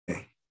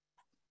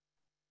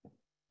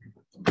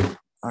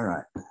All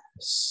right.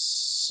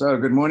 So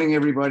good morning,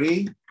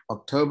 everybody.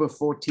 October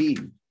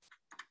 14.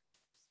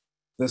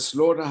 The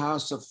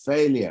slaughterhouse of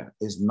failure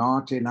is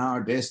not in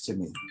our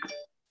destiny.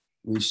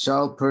 We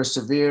shall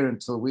persevere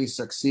until we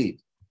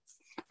succeed.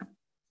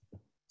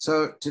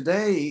 So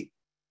today,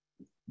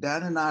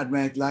 Dan and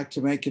I'd like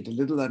to make it a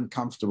little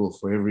uncomfortable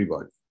for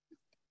everybody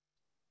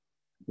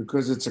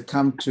because it's a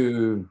come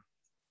to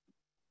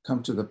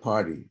the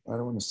party. I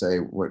don't want to say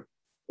what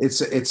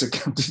it's a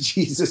come to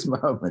Jesus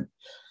moment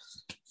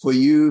for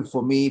you,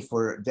 for me,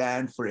 for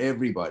Dan, for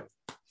everybody.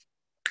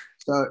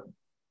 So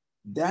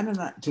Dan and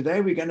I, today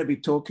we're going to be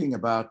talking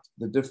about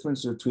the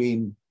difference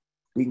between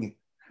being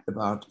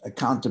about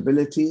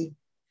accountability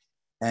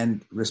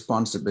and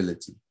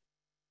responsibility.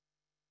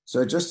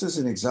 So just as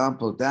an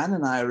example, Dan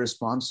and I are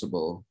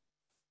responsible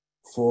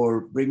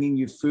for bringing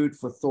you food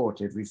for thought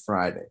every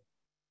Friday.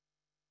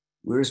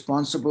 We're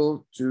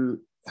responsible to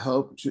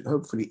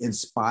hopefully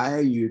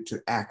inspire you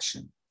to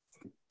action.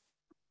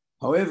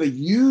 However,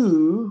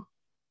 you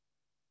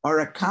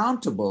are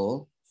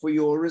accountable for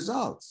your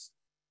results.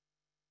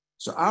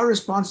 So our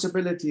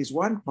responsibility is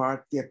one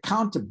part. The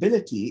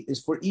accountability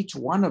is for each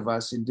one of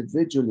us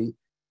individually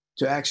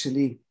to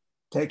actually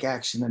take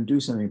action and do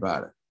something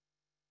about it.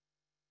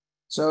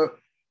 So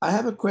I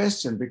have a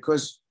question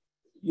because,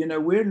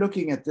 we're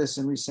looking at this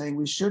and we're saying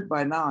we should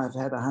by now have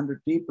had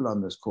 100 people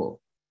on this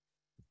call.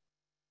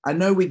 I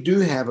know we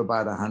do have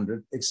about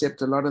 100,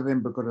 except a lot of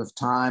them because of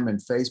time and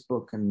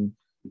Facebook and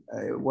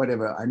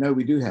whatever. I know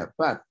we do have.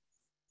 But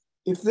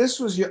if this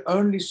was your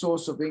only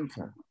source of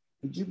income,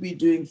 would you be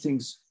doing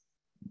things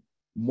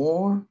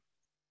more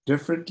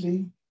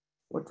differently?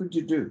 What would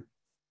you do?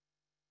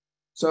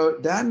 So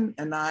Dan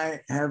and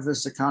I have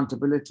this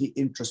accountability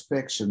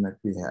introspection that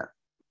we have.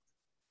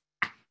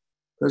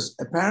 Because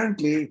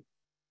apparently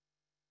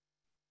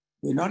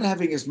we're not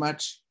having as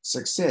much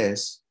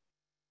success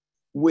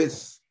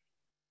with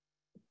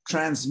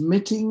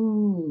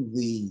transmitting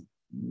the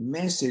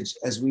message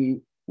as we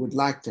would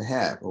like to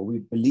have or we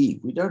believe.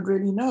 We don't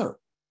really know.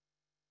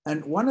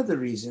 And one of the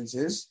reasons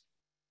is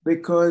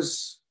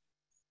because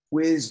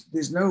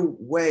there's no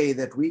way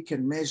that we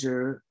can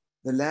measure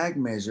the lag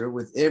measure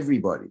with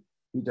everybody.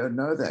 We don't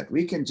know that.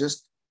 We can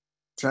just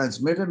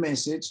transmit a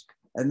message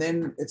and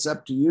then it's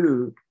up to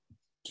you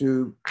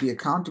to be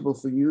accountable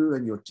for you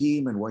and your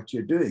team and what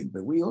you're doing.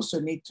 But we also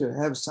need to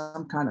have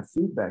some kind of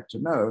feedback to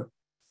know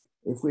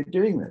if we're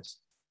doing this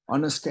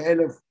on a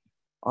scale of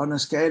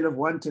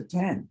 1 to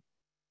 10.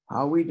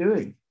 How are we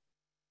doing?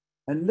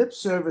 And lip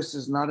service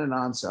is not an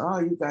answer. Oh,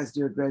 you guys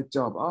do a great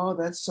job. Oh,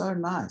 that's so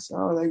nice.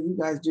 Oh, you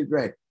guys do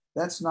great.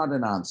 That's not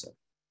an answer.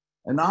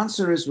 An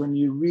answer is when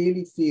you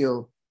really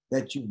feel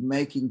that you're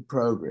making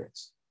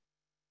progress.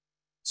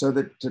 So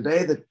that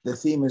today the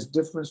theme is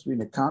difference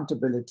between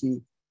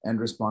accountability and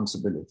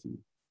responsibility.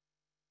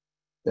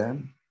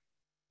 Dan?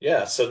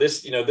 Yeah, so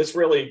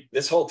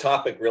this whole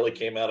topic really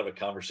came out of a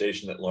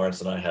conversation that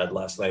Lawrence and I had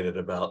last night at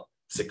about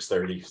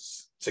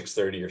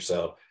 6:30 or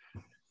so.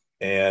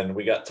 And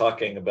we got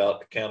talking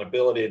about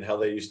accountability and how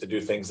they used to do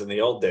things in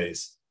the old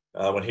days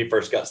when he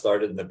first got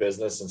started in the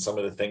business and some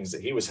of the things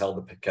that he was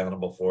held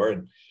accountable for.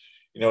 And,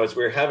 as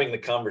we were having the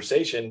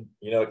conversation,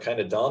 it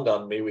kind of dawned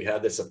on me, we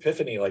had this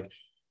epiphany, like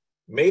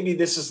maybe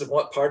this is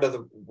what part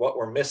of what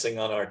we're missing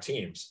on our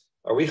teams.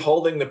 Are we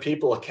holding the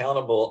people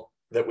accountable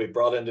that we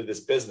brought into this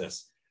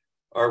business?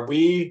 Are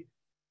we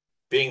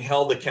being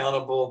held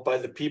accountable by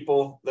the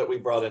people that we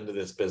brought into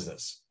this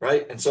business,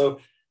 right? And so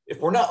if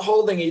we're not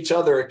holding each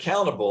other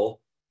accountable,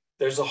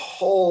 there's a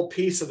whole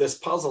piece of this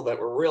puzzle that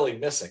we're really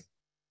missing,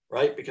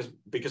 right?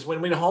 Because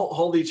when we don't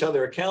hold each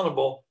other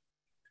accountable,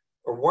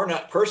 or we're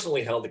not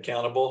personally held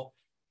accountable,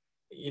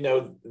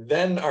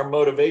 then our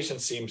motivation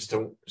seems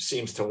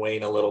to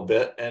wane a little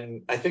bit.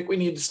 And I think we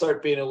need to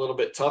start being a little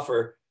bit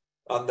tougher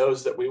on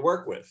those that we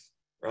work with,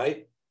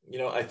 right?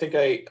 I think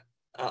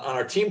on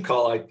our team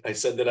call, I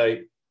said that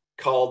I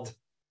called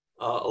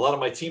a lot of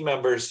my team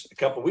members a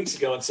couple of weeks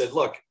ago and said,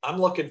 look, I'm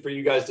looking for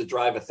you guys to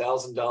drive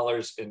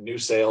 $1,000 in new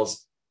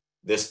sales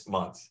this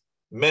month,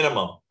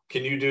 minimum.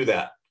 Can you do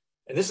that?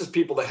 And this is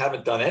people that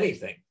haven't done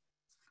anything.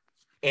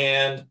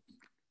 And,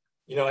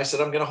 I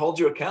said, I'm going to hold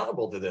you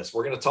accountable to this.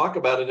 We're going to talk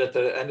about it at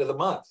the end of the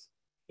month.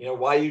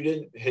 Why you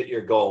didn't hit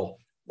your goal,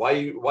 why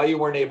you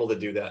weren't able to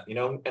do that,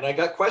 and I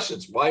got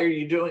questions. Why are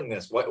you doing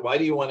this? Why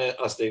do you want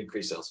us to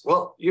increase sales?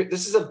 Well,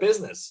 this is a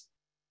business.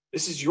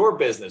 This is your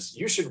business.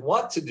 You should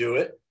want to do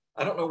it.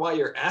 I don't know why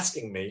you're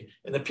asking me.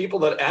 And the people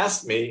that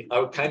asked me, I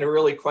would kind of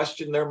really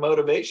question their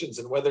motivations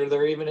and whether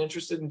they're even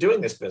interested in doing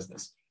this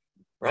business,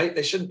 right?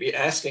 They shouldn't be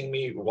asking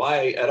me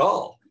why at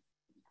all.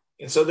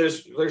 And so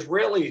there's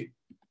really,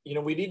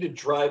 we need to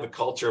drive a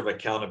culture of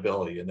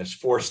accountability. And there's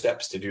 4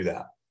 steps to do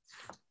that.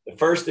 The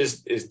first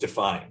is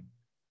define.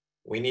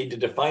 We need to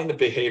define the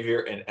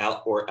behavior and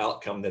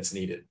outcome that's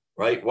needed,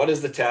 right? What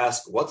is the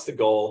task? What's the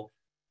goal?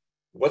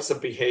 What's the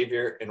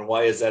behavior? And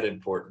why is that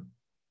important?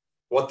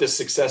 What does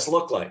success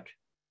look like?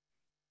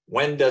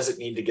 When does it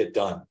need to get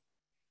done?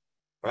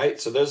 Right?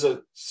 So those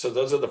are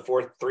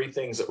the 3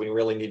 things that we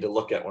really need to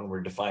look at when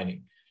we're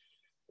defining.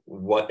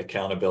 what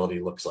accountability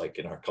looks like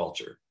in our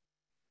culture.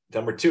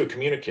 Number two,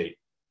 communicate.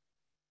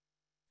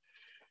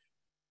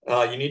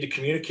 You need to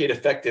communicate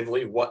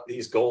effectively what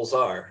these goals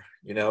are.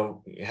 You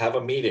know, you have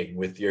a meeting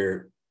with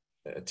your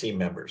team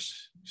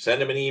members,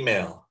 send them an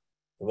email,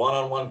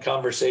 one-on-one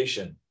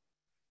conversation,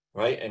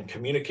 right? And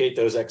communicate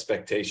those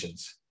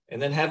expectations,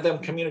 and then have them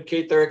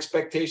communicate their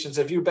expectations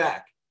of you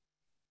back.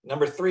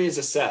 Number three is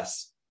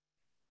assess.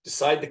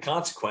 Decide the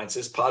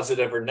consequences,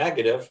 positive or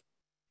negative,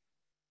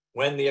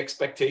 when the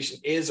expectation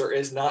is or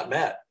is not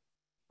met,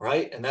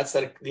 right? And that's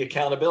the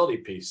accountability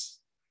piece.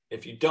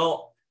 If you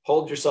don't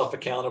hold yourself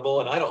accountable,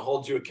 and I don't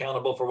hold you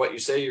accountable for what you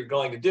say you're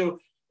going to do,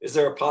 is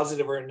there a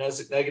positive or a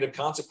negative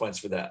consequence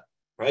for that,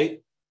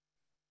 right?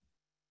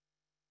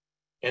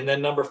 And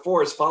then number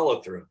four is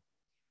follow through.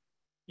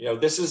 You know,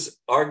 this is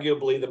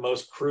arguably the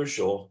most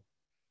crucial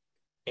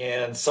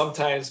and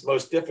sometimes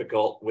most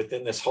difficult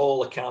within this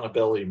whole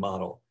accountability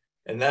model.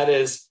 And that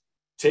is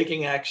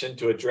taking action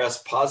to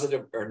address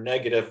positive or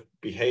negative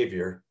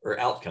behavior or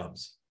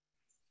outcomes.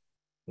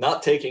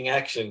 Not taking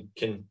action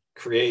can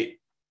create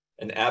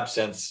an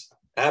absence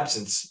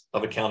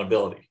of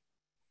accountability,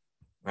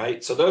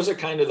 right? So those are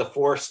kind of the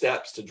four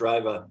steps to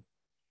drive a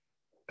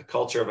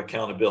culture of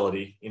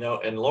accountability, you know.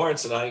 And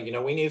Lawrence and I, you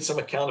know, we need some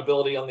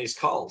accountability on these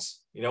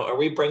calls. You know, are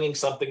we bringing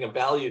something of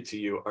value to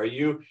you? Are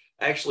you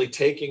actually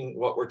taking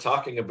what we're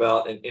talking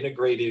about and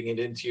integrating it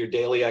into your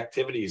daily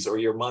activities or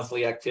your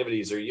monthly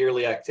activities or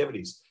yearly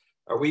activities?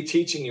 Are we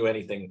teaching you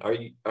anything?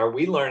 Are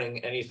we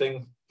learning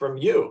anything from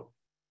you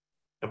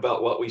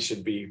about what we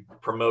should be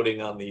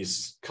promoting on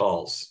these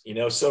calls? You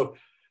know, so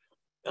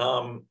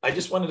I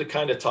just wanted to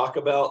kind of talk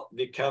about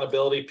the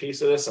accountability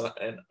piece of this,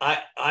 and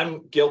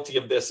I'm guilty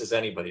of this as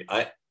anybody.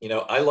 I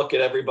look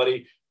at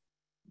everybody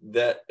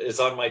that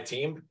is on my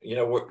team. You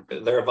know,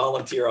 they're a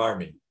volunteer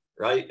army,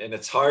 right? And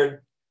it's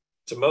hard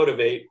to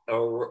motivate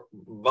a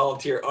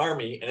volunteer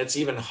army, and it's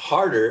even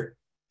harder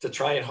to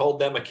try and hold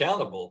them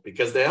accountable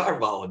because they are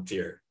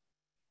volunteer.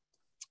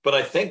 But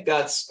I think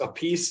that's a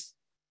piece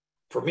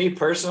for me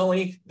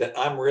personally that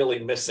I'm really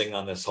missing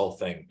on this whole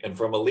thing. And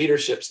from a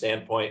leadership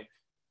standpoint,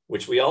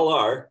 which we all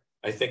are,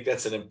 I think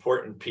that's an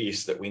important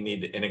piece that we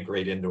need to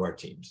integrate into our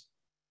teams.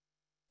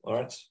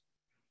 Lawrence?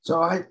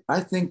 So I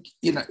think,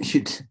 you know,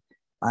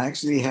 I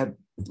actually had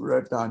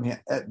wrote down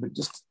here, but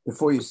just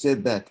before you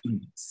said that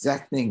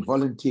exact thing,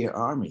 volunteer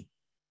army.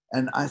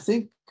 And I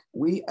think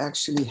we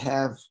actually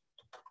have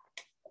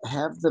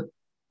the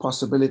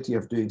possibility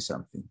of doing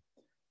something.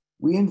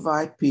 We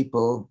invite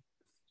people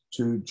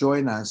to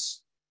join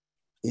us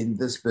in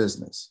this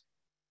business,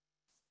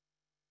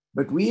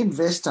 but we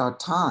invest our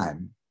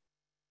time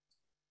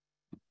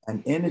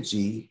and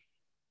energy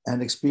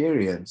and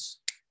experience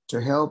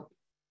to help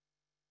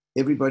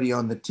everybody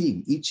on the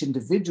team, each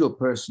individual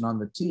person on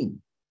the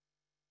team.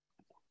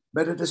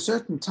 But at a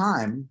certain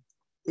time,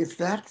 if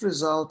that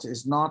result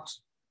is not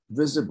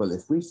visible,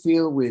 if we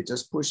feel we're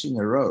just pushing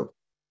a rope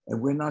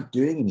and we're not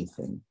doing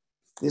anything,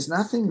 there's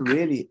nothing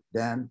really,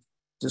 Dan,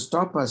 to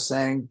stop us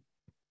saying,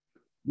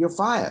 you're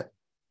fired.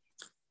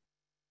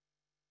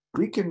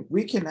 We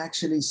can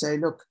actually say,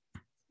 look,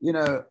 you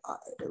know,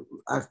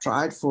 I've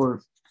tried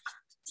for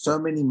so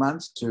many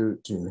months to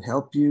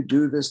help you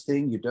do this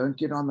thing. You don't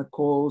get on the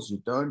calls.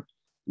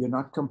 You're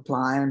not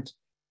compliant.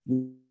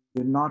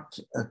 You're not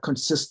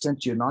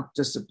consistent. You're not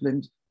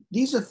disciplined.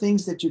 These are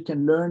things that you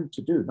can learn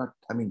to do.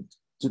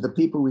 To the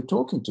people we're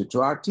talking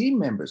to our team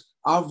members,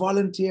 our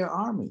volunteer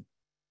army.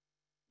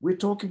 We're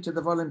talking to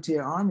the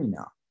volunteer army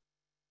now.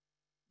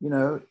 You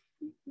know,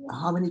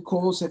 how many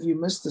calls have you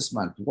missed this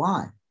month?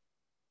 Why?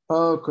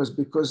 Oh,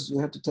 because you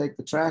had to take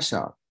the trash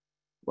out.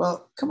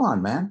 Well, come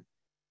on, man.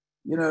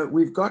 You know,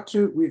 we've got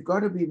to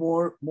be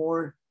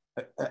more,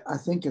 I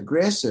think,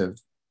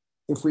 aggressive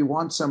if we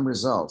want some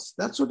results.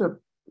 That's what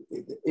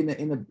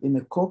in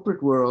a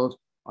corporate world,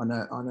 on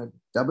a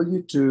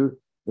W-2,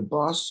 the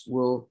boss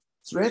will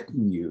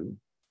threaten you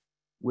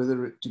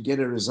to get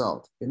a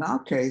result. In our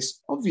case,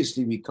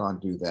 obviously we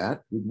can't do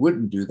that. We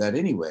wouldn't do that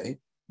anyway.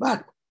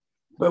 But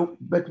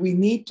we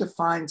need to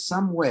find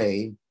some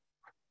way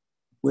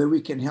where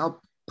we can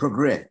help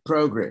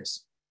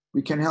progress.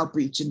 We can help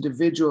each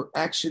individual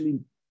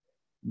actually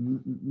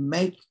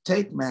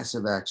take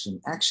massive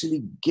action,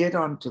 actually get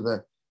onto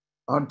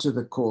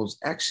the calls,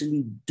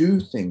 actually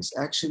do things,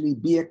 actually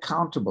be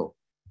accountable.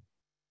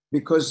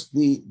 Because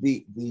the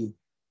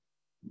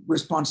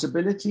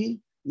responsibility,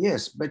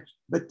 yes, but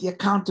the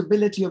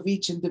accountability of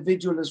each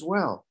individual as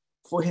well,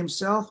 for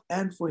himself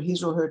and for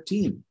his or her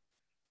team,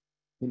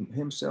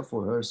 himself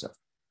or herself,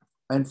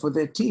 and for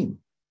their team.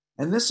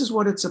 And this is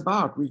what it's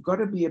about. We've got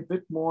to be a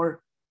bit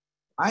more,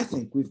 I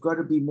think we've got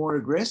to be more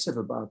aggressive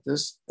about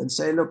this and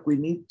say, look, we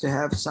need to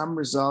have some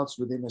results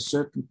within a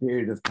certain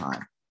period of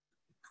time.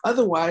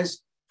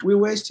 Otherwise, we're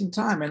wasting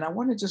time. And I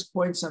want to just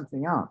point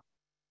something out.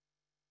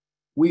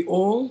 We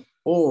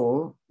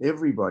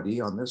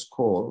everybody on this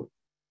call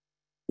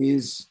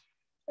is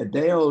a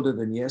day older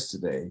than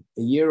yesterday,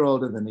 a year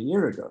older than a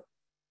year ago.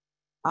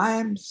 I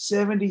am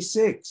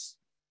 76.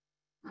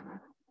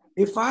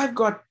 If I've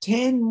got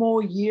 10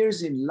 more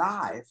years in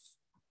life,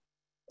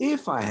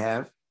 If I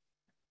have,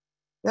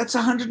 that's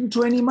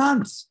 120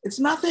 months. It's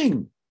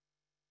nothing.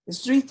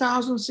 It's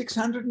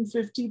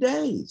 3,650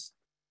 days.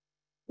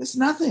 It's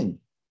nothing.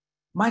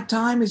 My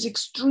time is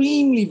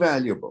extremely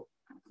valuable.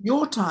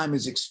 Your time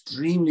is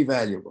extremely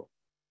valuable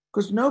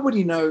because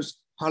nobody knows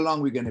how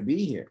long we're going to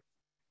be here.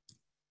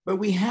 But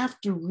we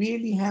have to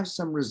really have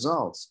some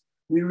results.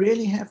 We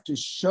really have to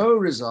show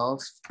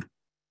results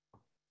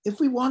if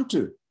we want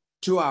to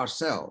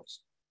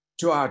ourselves,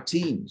 to our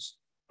teams.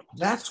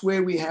 That's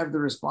where we have the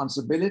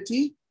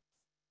responsibility.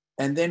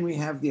 And then we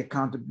have the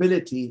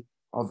accountability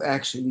of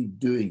actually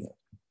doing it,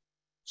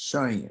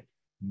 showing it,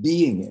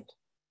 being it.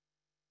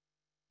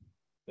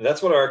 And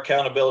that's what our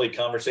accountability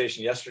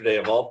conversation yesterday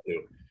evolved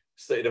to.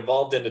 So it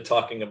evolved into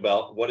talking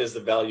about what is the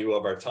value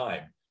of our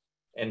time.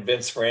 And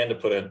Vince Ferranda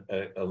put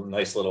a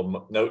nice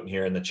little note in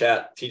here in the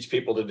chat, teach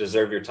people to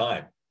deserve your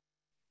time,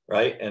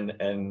 right?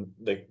 And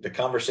the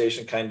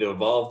conversation kind of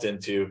evolved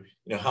into,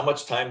 how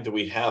much time do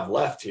we have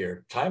left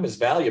here? Time is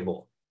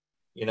valuable.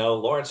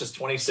 Lawrence is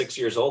 26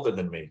 years older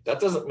than me. That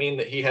doesn't mean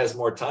that he has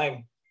more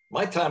time.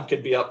 My time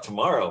could be up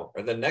tomorrow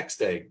or the next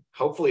day.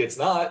 Hopefully it's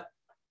not.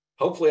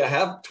 Hopefully I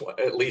have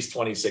at least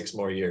 26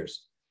 more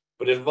years.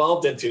 But it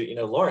evolved into,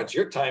 Lawrence,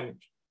 your time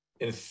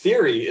in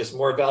theory is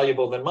more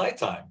valuable than my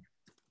time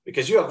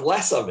because you have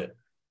less of it.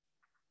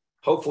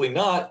 Hopefully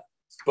not,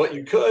 but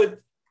you could.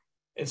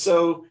 And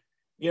so,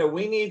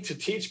 we need to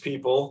teach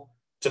people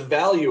to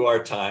value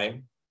our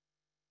time.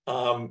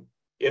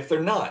 If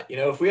they're not,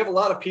 if we have a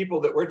lot of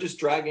people that we're just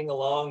dragging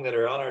along that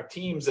are on our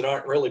teams that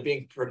aren't really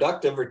being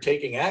productive or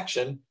taking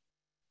action,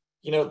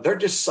 they're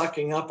just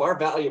sucking up our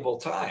valuable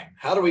time.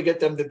 How do we get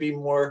them to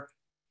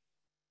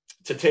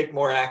take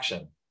more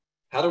action?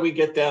 How do we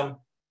get them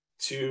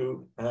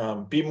to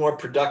be more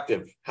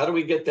productive? How do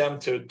we get them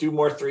to do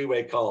more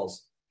three-way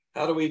calls?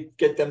 How do we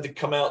get them to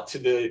come out to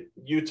the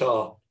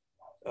Utah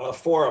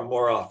forum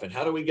more often?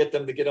 How do we get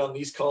them to get on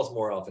these calls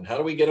more often? How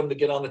do we get them to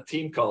get on the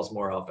team calls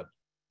more often?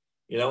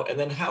 And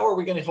then how are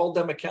we going to hold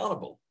them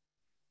accountable?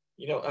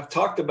 I've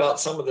talked about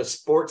some of the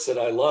sports that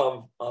I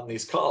love on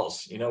these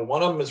calls.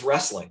 One of them is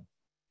wrestling,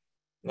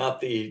 not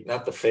the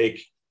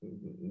fake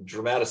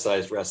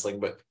dramatized wrestling,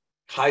 but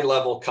high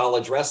level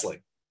college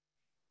wrestling.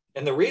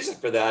 And the reason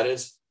for that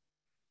is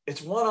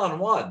it's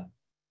one-on-one.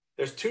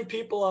 There's two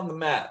people on the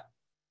mat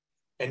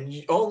and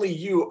only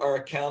you are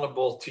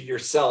accountable to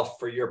yourself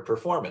for your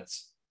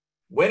performance.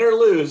 Win or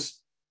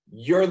lose,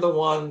 you're the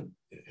one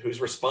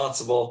who's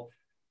responsible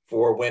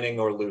for winning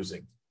or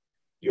losing.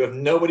 You have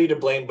nobody to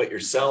blame but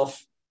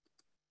yourself.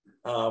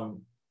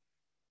 Then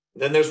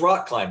there's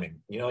rock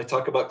climbing. I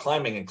talk about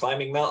climbing and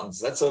climbing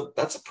mountains. That's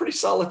a pretty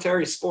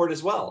solitary sport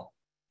as well.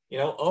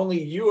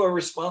 Only you are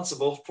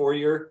responsible for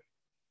your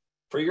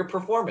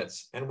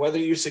performance and whether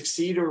you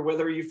succeed or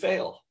whether you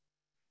fail.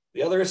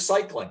 The other is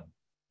cycling,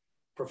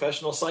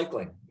 professional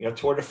cycling.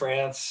 Tour de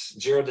France,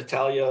 Giro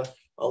d'Italia,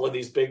 all of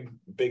these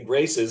big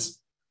races.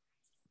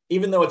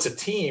 Even though it's a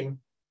team,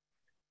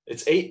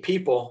 it's 8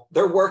 people,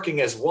 they're working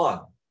as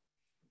one.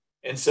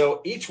 And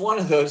so each one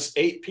of those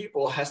 8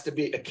 people has to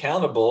be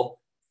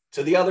accountable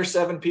to the other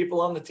 7 people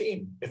on the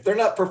team. If they're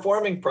not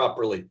performing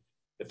properly,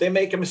 if they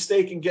make a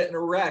mistake and get in a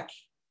wreck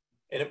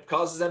and it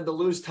causes them to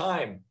lose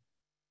time,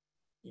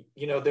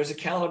 there's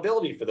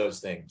accountability for those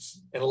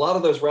things. And a lot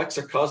of those wrecks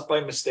are caused by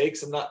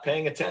mistakes and not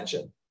paying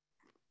attention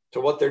to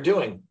what they're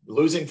doing,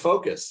 losing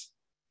focus.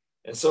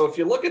 And so if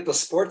you look at the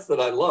sports that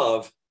I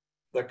love,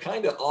 they're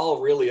kind of all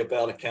really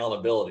about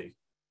accountability.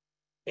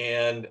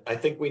 And I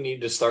think we need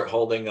to start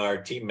holding our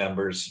team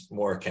members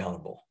more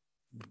accountable.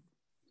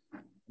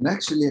 And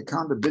actually,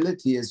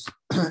 accountability is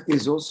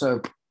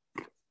also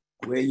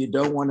where you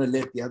don't want to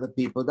let the other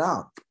people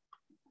down.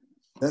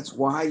 That's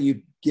why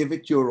you give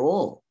it your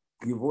all.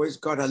 You've always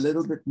got a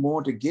little bit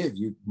more to give.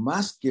 You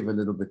must give a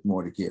little bit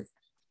more to give.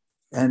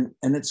 And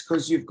it's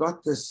because you've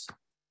got this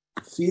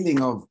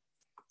feeling of,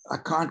 I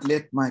can't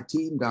let my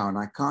team down.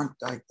 I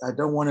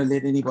don't want to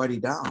let anybody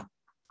down.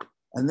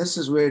 And this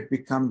is where it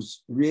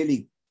becomes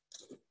really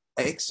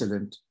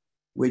excellent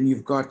when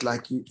you've got,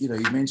 like,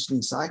 you're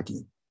mentioning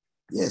cycling.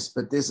 Yes,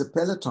 but there's a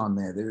peloton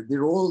there.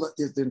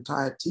 There's the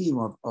entire team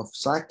of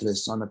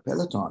cyclists on a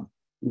peloton.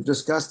 We've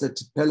discussed the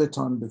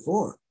peloton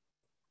before.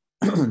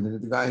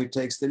 The guy who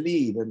takes the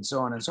lead and so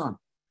on and so on.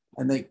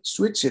 And they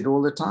switch it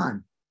all the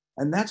time.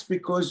 And that's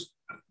because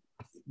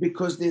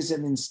there's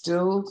an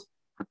instilled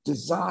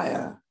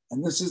desire.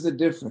 And this is the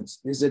difference.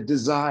 There's a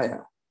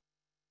desire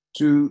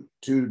to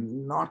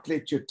not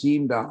let your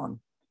team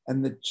down.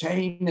 And the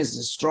chain is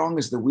as strong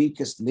as the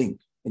weakest link.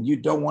 And you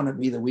don't want to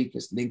be the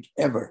weakest link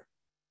ever.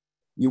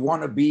 You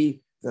want to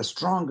be the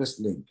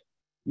strongest link.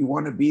 You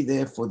want to be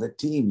there for the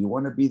team. You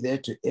want to be there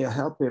to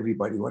help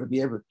everybody. You want to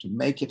be able to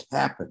make it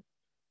happen.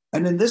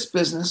 And in this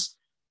business,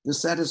 the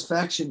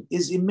satisfaction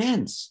is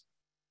immense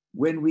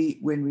when we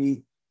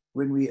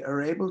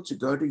are able to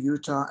go to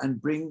Utah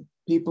and bring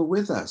people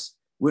with us,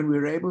 when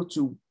we're able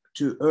to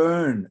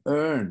earn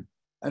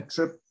a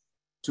trip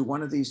to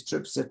one of these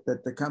trips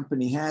that the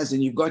company has,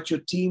 and you've got your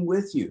team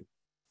with you.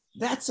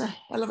 That's a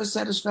hell of a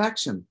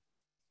satisfaction.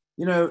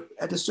 you know,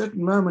 at a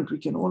certain moment, we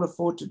can all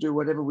afford to do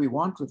whatever we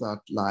want with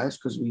our lives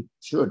because we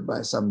should,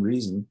 by some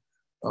reason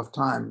of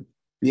time,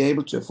 be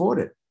able to afford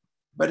it.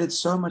 But it's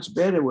so much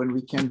better when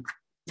we can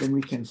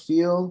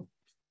feel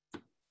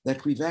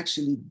that we've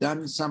actually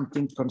done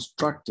something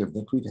constructive,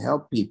 that we've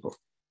helped people.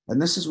 And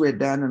this is where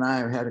Dan and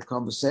I had a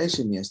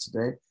conversation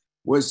yesterday,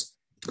 was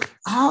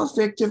how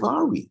effective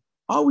are we?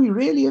 Are we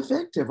really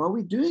effective? Are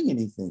we doing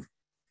anything?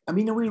 I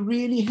mean, are we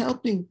really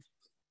helping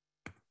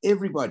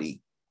everybody?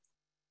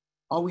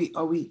 Are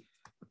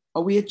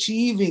we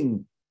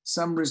achieving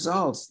some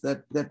results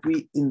that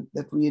we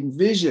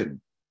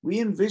envision? We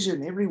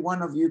envision, every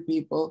one of you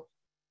people,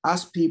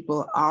 us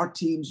people, our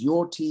teams,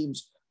 your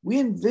teams, we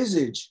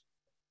envisage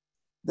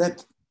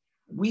that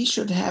we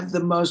should have the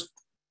most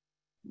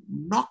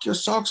knock your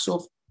socks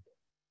off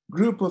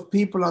group of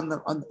people in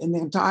the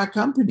entire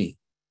company.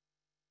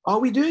 Are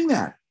we doing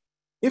that?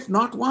 If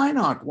not, why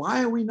not?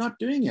 Why are we not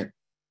doing it?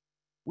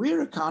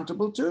 We're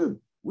accountable too.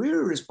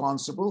 We're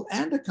responsible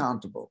and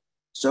accountable.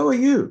 So are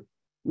you.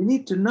 We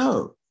need to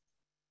know.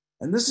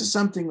 And this is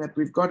something that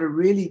we've got to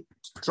really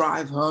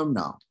drive home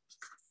now.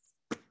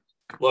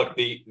 Look,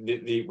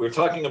 we're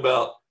talking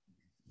about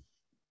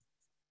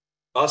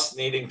us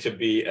needing to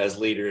be, as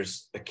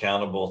leaders,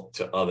 accountable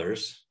to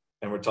others.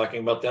 And we're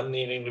talking about them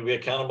needing to be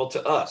accountable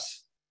to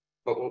us.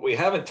 But what we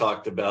haven't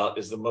talked about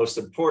is the most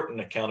important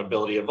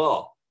accountability of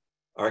all,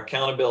 our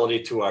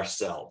accountability to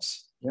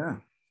ourselves. Yeah.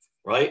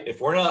 Right?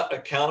 If we're not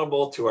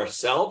accountable to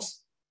ourselves,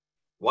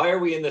 why are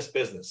we in this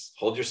business?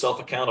 Hold yourself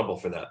accountable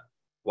for that.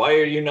 Why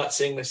are you not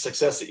seeing the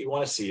success that you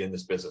want to see in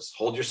this business?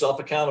 Hold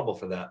yourself accountable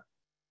for that.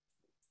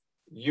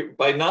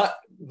 By not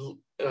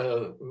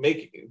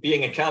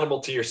being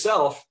accountable to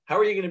yourself, how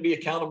are you going to be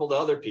accountable to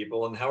other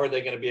people, and how are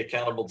they going to be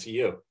accountable to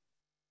you?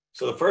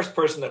 So the first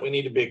person that we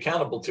need to be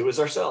accountable to is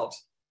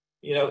ourselves.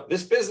 You know,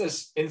 this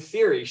business in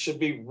theory should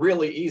be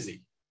really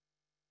easy,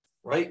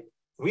 right?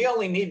 We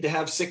only need to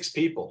have 6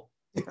 people.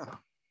 Yeah.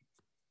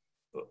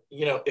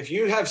 You know, if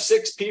you have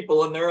 6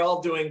 people and they're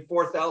all doing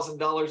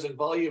 $4,000 in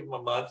volume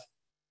a month,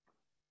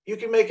 you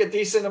can make a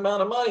decent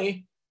amount of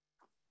money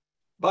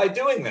by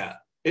doing that.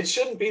 It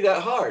shouldn't be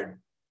that hard.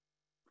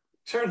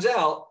 Turns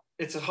out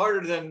it's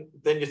harder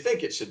than you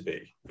think it should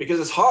be, because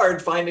it's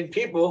hard finding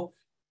people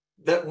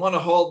that want to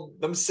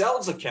hold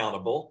themselves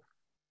accountable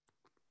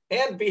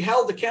and be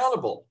held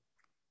accountable.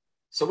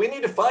 So we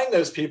need to find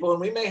those people,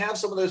 and we may have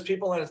some of those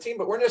people on a team,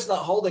 but we're just not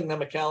holding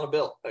them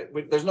accountable.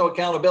 There's no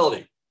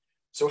accountability.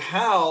 So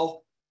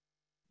how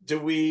do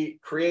we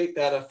create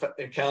that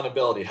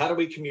accountability? How do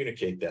we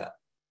communicate that?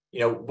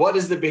 You know, what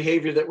is the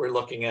behavior that we're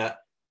looking at?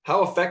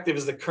 How effective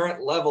is the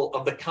current level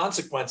of the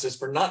consequences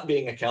for not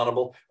being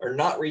accountable or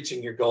not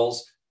reaching your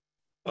goals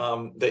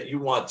that you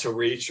want to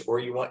reach or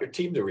you want your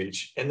team to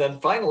reach? And then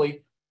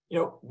finally, you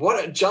know,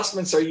 what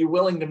adjustments are you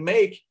willing to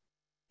make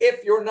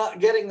if you're not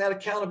getting that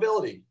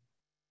accountability,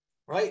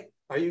 right?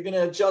 Are you going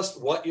to adjust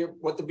what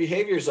the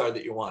behaviors are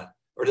that you want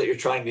or that you're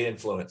trying to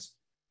influence?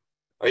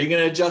 Are you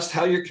going to adjust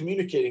how you're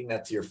communicating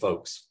that to your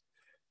folks?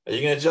 Are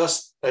you going to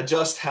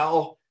adjust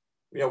how,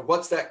 you know,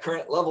 what's that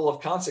current level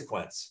of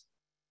consequence?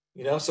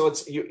 You know, so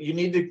it's you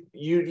need to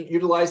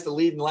utilize the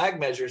lead and lag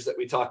measures that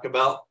we talk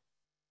about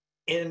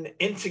in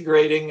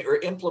integrating or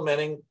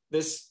implementing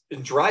this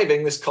and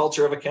driving this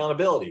culture of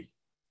accountability,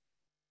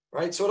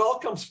 right? So it all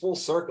comes full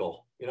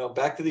circle, you know,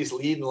 back to these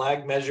lead and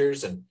lag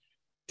measures and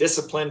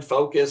discipline,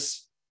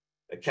 focus,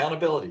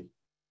 accountability.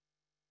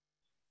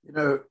 You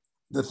know,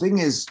 the thing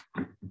is,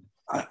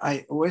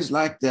 I always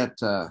like that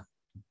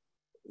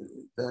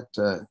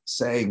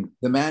saying,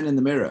 the man in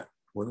the mirror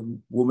or the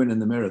woman in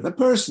the mirror, the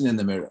person in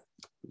the mirror.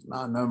 It's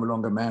now no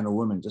longer man or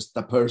woman, just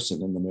the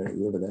person in the mirror,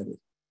 whoever that is.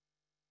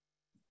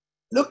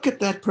 Look at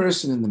that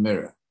person in the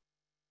mirror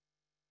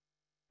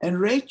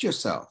and rate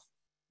yourself.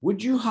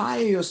 Would you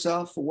hire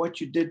yourself for what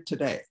you did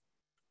today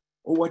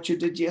or what you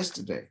did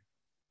yesterday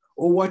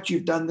or what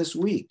you've done this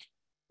week?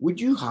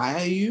 Would you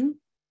hire you?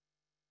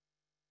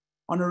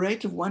 On a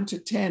rate of 1 to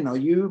 10, are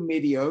you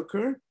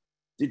mediocre?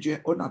 Did you,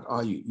 or not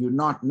are you? You're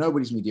not,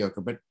 nobody's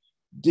mediocre, but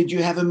did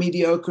you have a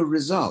mediocre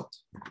result?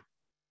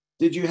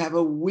 Did you have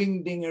a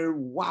wingdinger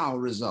wow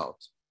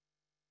result?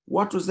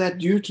 What was that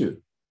due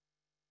to?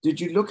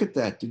 Did you look at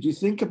that? Did you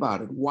think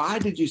about it? Why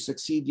did you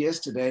succeed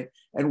yesterday?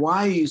 And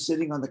why are you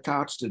sitting on the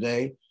couch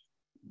today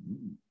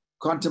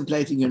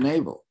contemplating your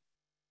navel?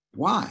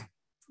 Why?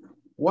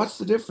 What's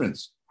the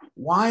difference?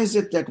 Why is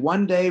it that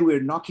one day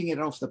we're knocking it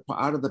out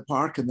of the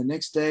park and the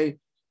next day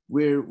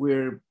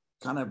we're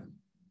kind of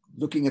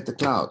looking at the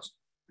clouds?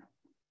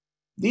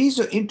 These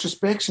are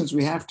introspections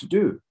we have to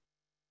do.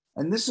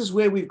 And this is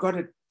where we've got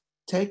to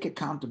take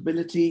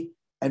accountability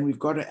and we've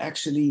got to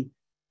actually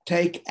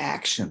take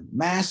action,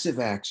 massive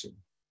action.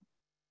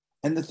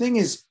 And the thing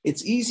is,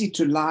 it's easy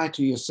to lie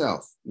to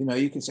yourself. You know,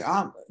 you can say,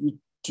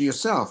 to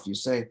yourself, you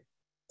say,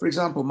 for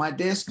example, my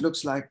desk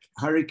looks like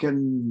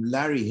Hurricane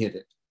Larry hit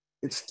it.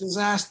 It's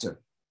disaster.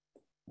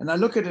 And I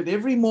look at it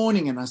every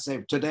morning and I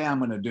say, today I'm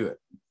going to do it.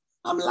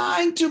 I'm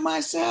lying to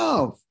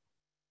myself.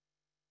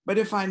 But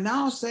if I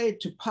now say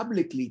it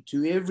publicly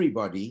to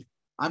everybody,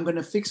 I'm going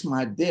to fix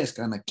my desk.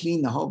 I'm going to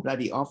clean the whole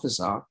bloody office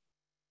out.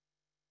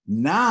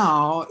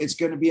 Now it's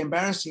going to be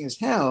embarrassing as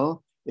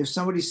hell if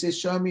somebody says,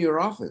 show me your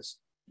office,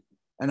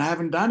 and I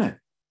haven't done it.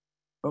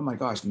 Oh my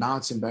gosh, now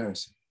it's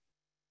embarrassing.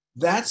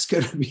 That's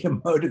going to be a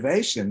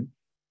motivation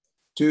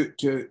to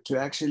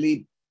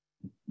actually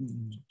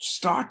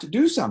start to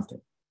do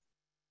something.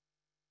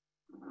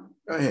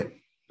 Go ahead.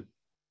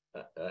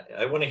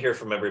 I want to hear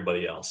from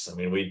everybody else. I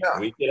mean, we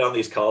get on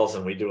these calls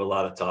and we do a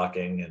lot of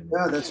talking, and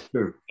yeah, that's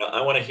true.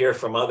 I want to hear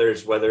from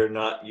others whether or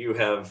not you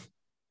have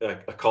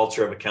a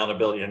culture of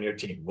accountability on your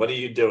team. What are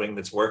you doing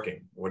that's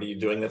working? What are you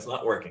doing that's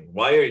not working?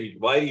 Why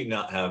do you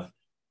not have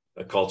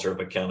a culture of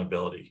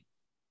accountability?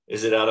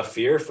 Is it out of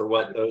fear for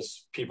what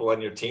those people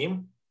on your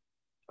team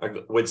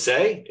would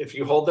say if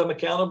you hold them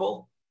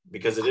accountable?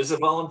 Because it is a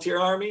volunteer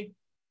army.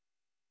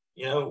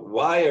 You know,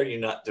 why are you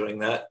not doing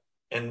that?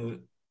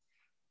 And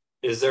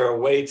is there a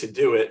way to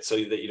do it so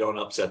that you don't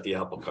upset the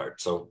apple cart?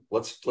 So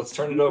let's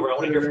turn it over. I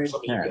want to hear from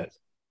some of you guys.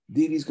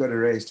 Dee Dee's got a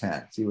raised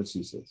hand. See what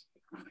she says.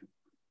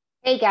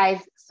 Hey guys,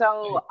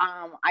 so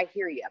I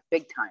hear you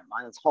big time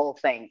on this whole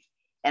thing,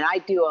 and I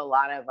do a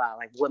lot of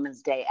like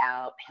Women's Day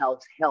Out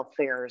health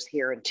fairs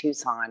here in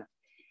Tucson.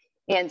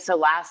 And so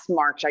last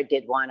March I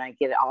did one. I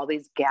get all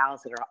these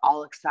gals that are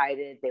all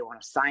excited. They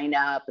want to sign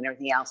up and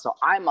everything else. So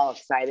I'm all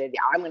excited.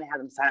 I'm going to have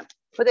them sign up,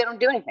 but they don't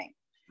do anything.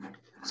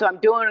 So I'm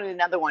doing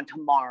another one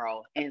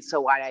tomorrow. And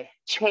so what I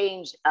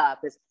changed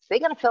up is they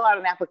got to fill out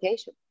an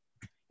application.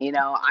 You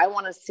know, I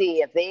want to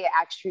see if they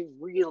actually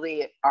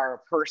really are a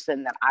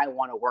person that I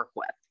want to work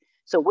with.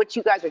 So what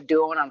you guys are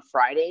doing on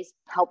Fridays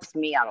helps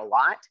me out a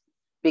lot,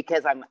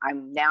 because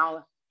I'm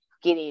now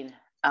getting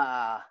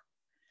I'm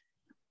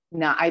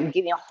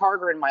getting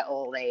harder in my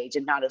old age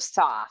and not as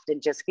soft, and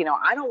just, you know,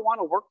 I don't want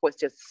to work with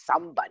just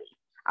somebody.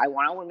 I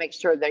want to make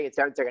sure they're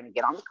going to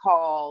get on the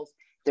calls.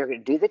 They're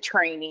going to do the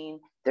training.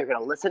 They're going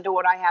to listen to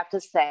what I have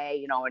to say,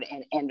 you know,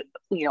 and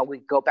you know, we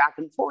go back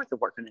and forth of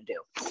what we're going to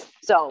do.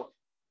 So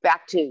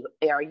back to,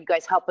 are you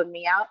guys helping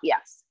me out?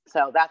 Yes.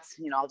 So that's,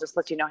 you know, I'll just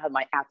let you know how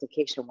my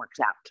application works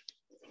out.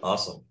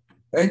 Awesome.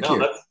 Thank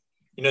you.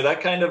 You know,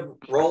 that kind of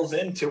rolls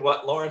into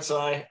what Lawrence and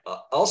I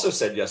also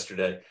said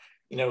yesterday.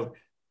 You know,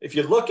 if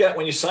you look at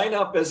when you sign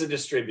up as a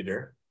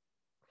distributor,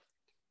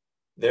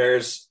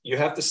 you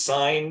have to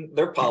sign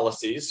their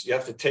policies. You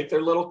have to take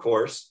their little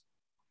course,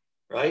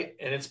 right?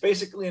 And it's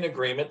basically an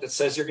agreement that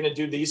says you're going to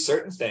do these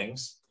certain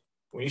things.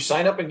 When you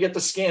sign up and get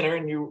the scanner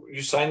and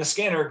you sign the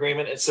scanner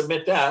agreement and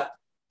submit that,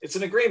 it's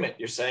an agreement.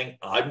 You're saying,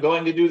 I'm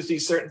going to do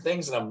these certain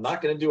things and I'm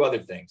not going to do other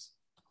things,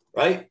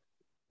 right?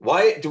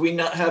 Why do we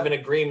not have an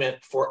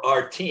agreement for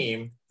our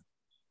team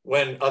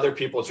when other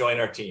people join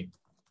our team?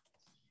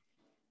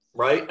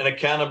 Right? An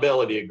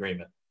accountability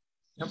agreement.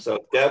 Yep. So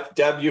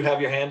Deb, you have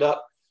your hand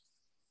up.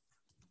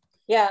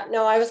 Yeah,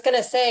 no, I was going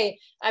to say,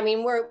 I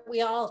mean,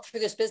 we all through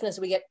this business,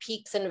 we get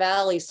peaks and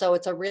valleys. So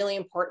it's a really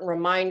important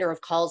reminder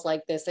of calls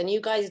like this. And you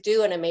guys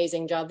do an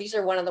amazing job. These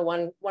are one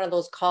of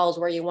those calls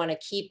where you want to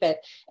keep it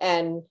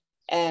and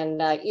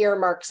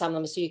earmark some of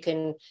them so you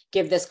can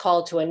give this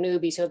call to a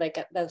newbie so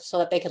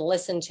that they can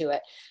listen to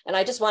it. And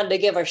I just wanted to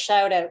give a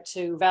shout out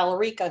to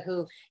Valerica,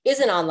 who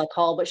isn't on the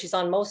call, but she's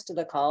on most of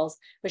the calls.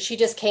 But she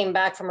just came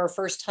back from her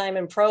first time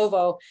in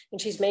Provo,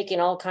 and she's making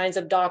all kinds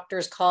of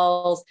doctors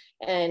calls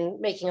and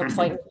making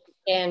appointments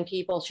and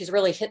people. She's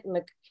really hit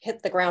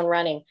the ground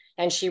running,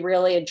 and she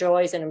really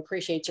enjoys and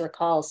appreciates your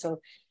calls. So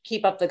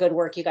keep up the good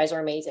work. You guys are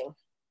amazing.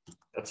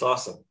 That's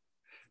awesome.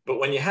 But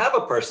when you have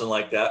a person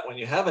like that, when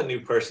you have a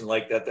new person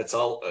like that, that's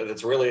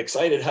really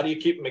excited, how do you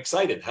keep them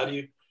excited? How do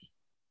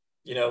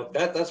you know,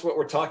 that's what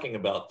we're talking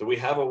about. Do we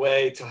have a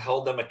way to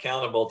hold them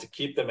accountable, to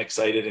keep them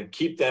excited and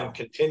keep them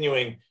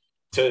continuing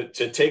to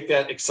take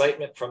that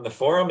excitement from the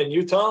forum in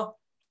Utah,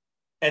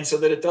 and so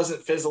that it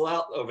doesn't fizzle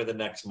out over the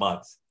next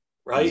month,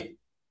 right? Mm-hmm.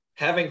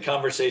 Having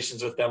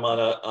conversations with them on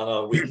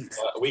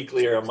a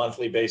weekly or a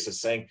monthly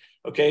basis, saying,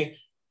 okay,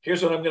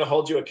 here's what I'm going to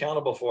hold you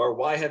accountable for.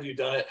 Why have you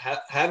done it?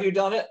 Have you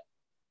done it?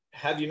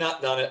 Have you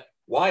not done it?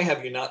 Why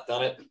have you not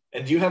done it?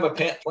 And do you have a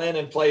plan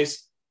in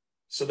place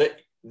so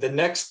that the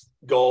next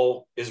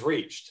goal is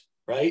reached,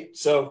 right?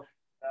 So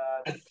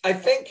I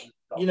think,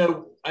 you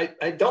know,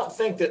 I don't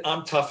think that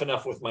I'm tough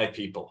enough with my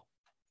people.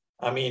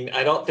 I mean,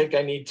 I don't think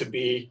I need to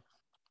be,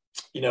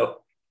 you know,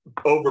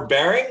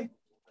 overbearing,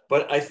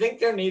 but I think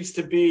there needs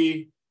to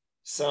be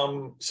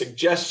some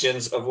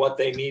suggestions of what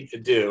they need to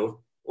do,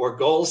 or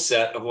goal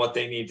set of what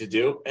they need to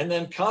do. And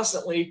then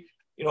constantly,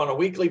 you know, on a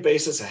weekly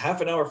basis, a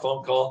half an hour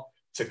phone call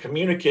to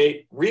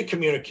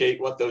recommunicate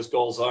what those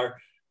goals are,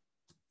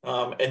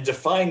 and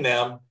define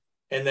them,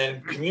 and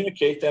then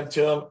communicate them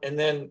to them. And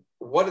then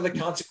what are the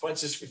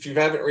consequences if you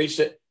haven't reached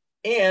it?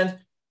 And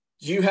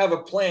do you have a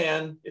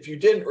plan if you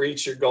didn't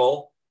reach your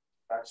goal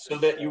so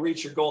that you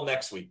reach your goal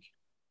next week,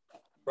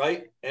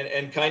 right?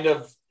 And kind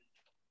of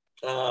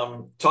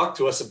talk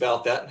to us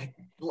about that. And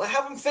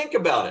have them think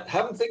about it.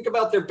 Have them think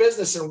about their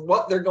business and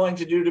what they're going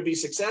to do to be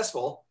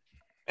successful.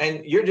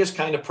 And you're just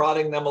kind of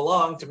prodding them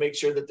along to make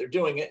sure that they're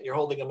doing it, and you're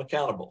holding them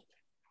accountable.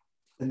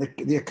 And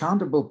the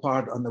accountable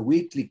part on the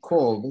weekly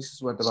call, this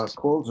is what about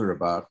calls are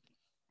about,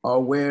 are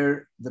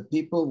where the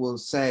people will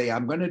say,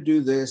 I'm going to do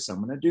this,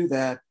 I'm going to do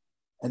that.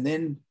 And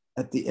then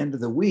at the end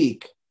of the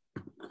week,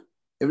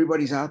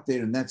 everybody's out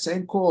there in that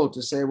same call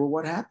to say, well,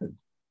 what happened?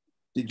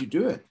 Did you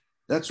do it?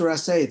 That's where I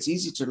say it's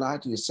easy to lie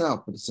to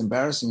yourself, but it's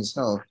embarrassing as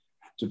hell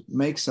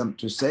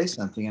to say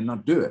something and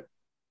not do it.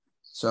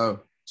 So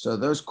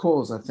those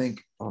calls, I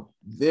think, are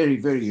very,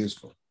 very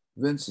useful.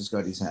 Vince has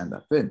got his hand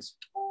up. Vince.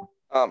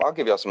 I'll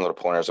give y'all some little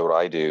pointers of what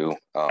I do,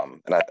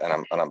 and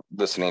I'm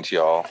listening to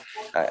y'all,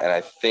 and I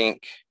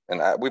think,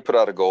 we put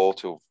out a goal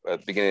to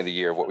at the beginning of the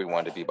year what we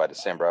wanted to be by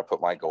December. I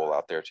put my goal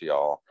out there to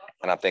y'all,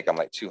 and I think I'm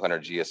like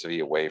 200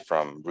 GSV away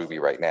from Ruby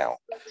right now.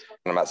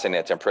 And I'm not saying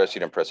that to impress you,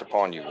 to impress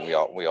upon you. And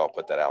we all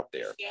put that out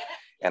there.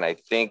 And I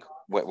think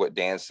what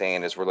Dan's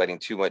saying is we're letting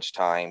too much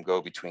time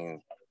go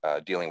between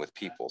dealing with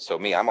people. So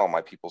me, I'm on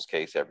my people's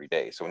case every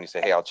day. So when you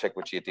say, hey, I'll check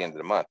with you at the end of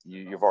the month,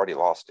 you've already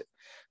lost it.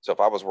 So if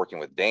I was working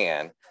with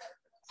Dan,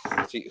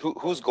 see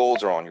whose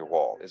goals are on your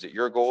wall. Is it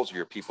your goals or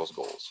your people's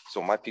goals?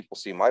 So my people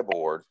see my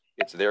board,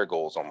 it's their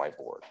goals on my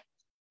board.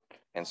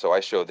 And so I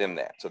show them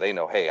that. So they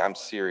know, hey, I'm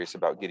serious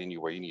about getting you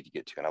where you need to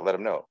get to. And I let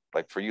them know,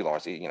 like for you,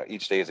 Lawrence,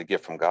 each day is a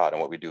gift from God,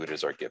 and what we do, it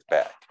is our gift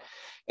back.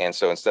 And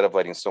so instead of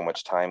letting so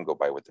much time go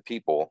by with the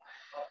people,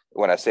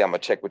 when I say I'm gonna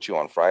check with you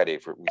on Friday,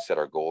 we set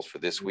our goals for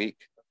this week,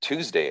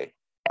 Tuesday,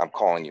 I'm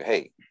calling you,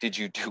 hey, did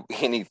you do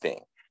anything?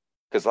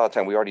 Because a lot of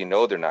time we already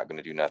know they're not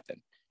going to do nothing.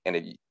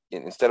 And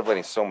instead of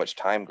letting so much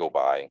time go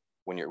by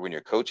when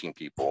you're coaching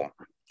people,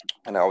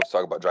 and I always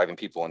talk about driving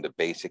people into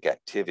basic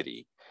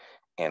activity.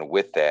 And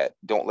with that,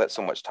 don't let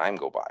so much time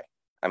go by.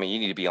 I mean, you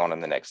need to be on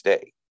them the next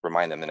day.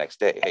 Remind them the next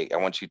day, hey, I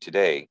want you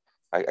today.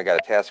 I got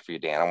a task for you,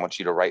 Dan. I want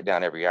you to write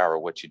down every hour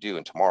what you do.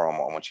 And tomorrow,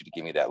 I want you to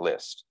give me that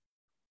list.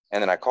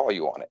 And then I call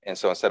you on it. And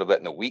so instead of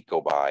letting the week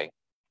go by,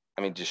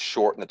 I mean, just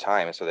shorten the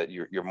time, and so that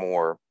you're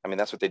more, I mean,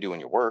 that's what they do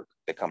in your work.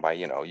 They come by,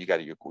 you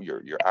got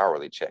your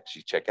hourly checks.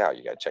 You check out,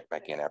 you got to check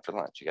back in after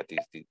lunch. You got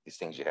these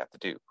things you have to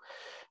do.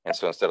 And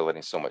so instead of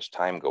letting so much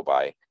time go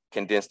by,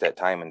 condense that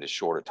time into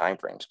shorter time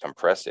frames,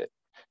 compress it.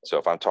 So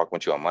if I'm talking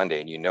with you on Monday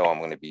and I'm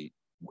going to be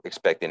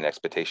expecting an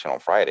expectation on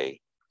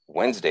Friday,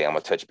 Wednesday, I'm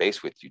going to touch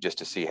base with you just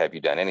to see, have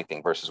you done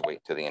anything, versus wait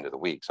till the end of the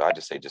week. So I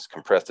just say, just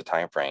compress the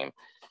time frame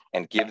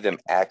and give them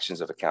actions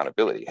of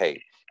accountability.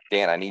 Hey,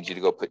 Dan, I need you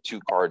to go put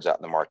 2 cards out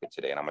in the market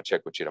today, and I'm going to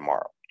check with you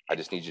tomorrow. I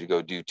just need you to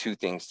go do 2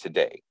 things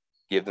today.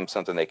 Give them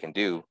something they can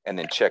do, and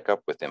then check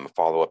up with them and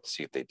follow up to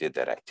see if they did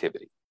that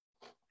activity.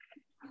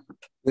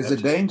 There's a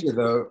danger,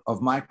 though,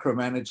 of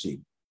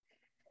micromanaging.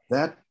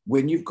 That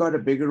when you've got a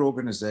bigger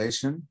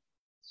organization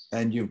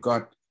and you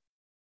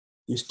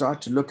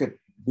start to look at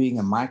being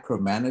a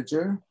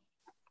micromanager,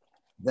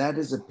 that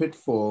is a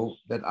pitfall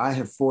that I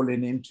have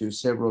fallen into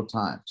several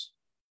times.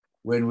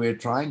 When we're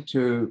trying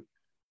to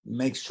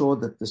make sure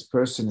that this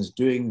person is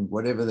doing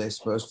whatever they're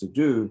supposed to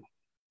do,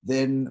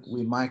 then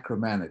we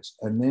micromanage,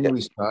 and then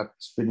we start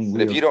spinning wheels.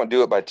 But if you don't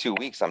do it by 2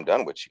 weeks, I'm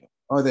done with you.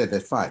 Oh, they're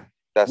fine.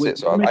 That's it.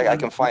 So I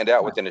can find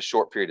out within a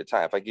short period of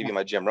time. If I give you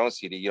my Jim Rohn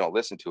CD, you don't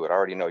listen to it, I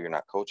already know you're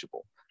not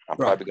coachable. I'm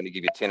probably going to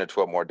give you 10 or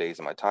 12 more days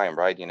of my time,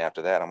 right? And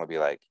after that, I'm going to be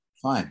like,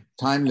 fine,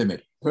 time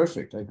limit.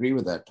 Perfect. I agree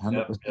with that.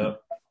 100%.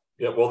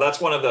 Yeah. Well, that's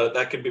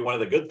that could be one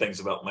of the good things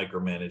about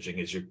micromanaging,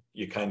 is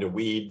you kind of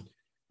weed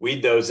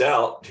those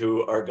out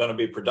who are going to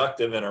be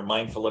productive and are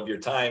mindful of your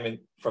time, and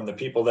from the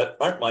people that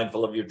aren't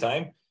mindful of your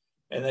time,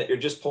 and that you're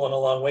just pulling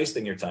along,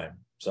 wasting your time.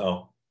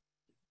 So.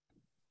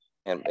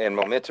 And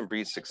momentum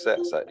breeds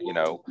success. A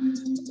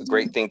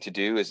great thing to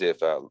do is if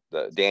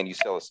Dan, you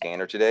sell a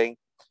scanner today,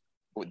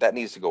 that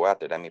needs to go out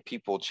there. I mean,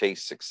 people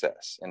chase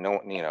success, and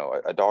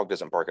a dog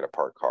doesn't bark at a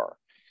parked car.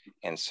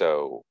 And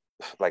so,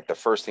 like, the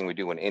first thing we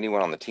do when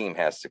anyone on the team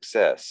has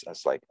success,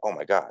 it's like, oh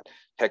my God,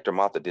 Hector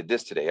Mata did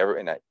this today.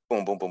 And I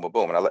boom, boom, boom, boom,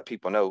 boom. And I let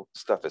people know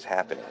stuff is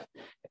happening.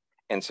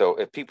 And so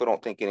if people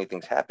don't think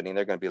anything's happening,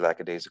 they're going to be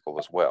lackadaisical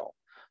as well.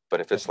 But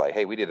if it's like,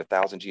 hey, we did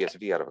 1,000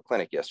 GSV out of a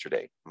clinic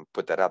yesterday,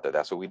 put that out there.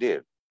 That's what we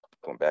did.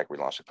 Going back, we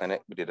launched a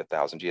clinic. We did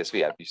 1,000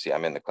 GSV. You see,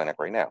 I'm in the clinic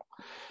right now.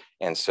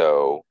 And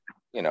so,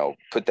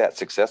 put that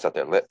success out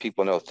there. Let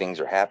people know things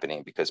are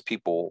happening, because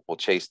people will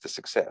chase the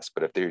success.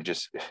 But if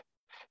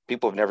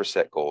people have never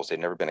set goals, they've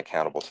never been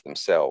accountable to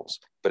themselves.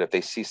 But if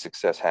they see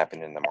success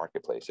happening in the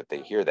marketplace, if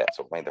they hear that,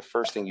 so the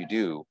first thing you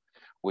do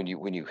when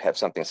you have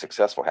something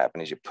successful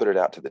happen is you put it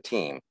out to the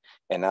team,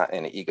 and not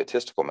in an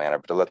egotistical manner,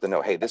 but to let them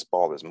know, hey, this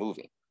ball is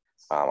moving.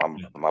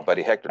 My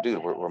buddy Hector,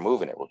 dude, we're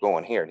moving it. We're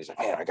going here. And he's like,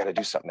 man, I got to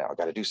do something now. I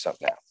got to do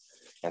something now.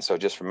 And so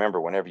just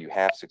remember, whenever you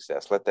have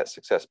success, let that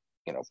success,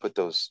 put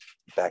those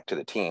back to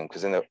the team,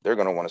 because then they're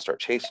going to want to start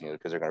chasing you,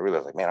 because they're going to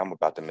realize, like, man, I'm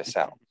about to miss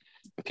out.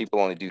 And people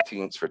only do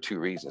things for 2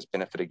 reasons: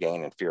 benefit of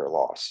gain and fear of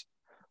loss.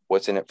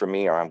 What's in it for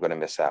me, or I'm going to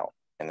miss out?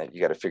 And then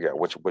you got to figure out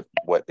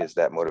what is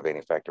that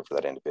motivating factor for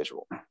that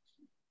individual.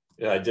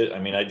 Yeah, I did. I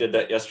mean, I did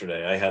that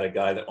yesterday. I had a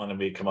guy that wanted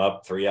me to come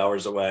up 3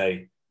 hours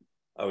away.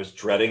 I was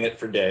dreading it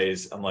for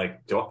days. I'm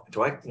like, do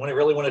I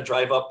really want to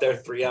drive up there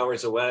 3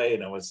 hours away?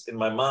 And I was in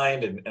my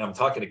mind, and I'm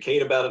talking to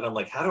Kate about it. I'm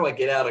like, how do I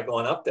get out of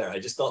going up there? I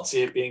just don't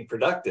see it being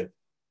productive.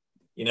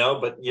 you know,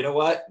 but you know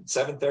what?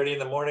 7:30 in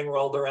the morning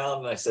rolled around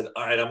and I said,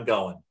 all right, I'm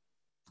going,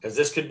 because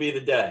this could be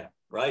the day,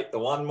 right? The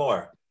one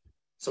more.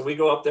 So we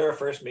go up there, our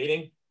first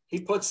meeting. He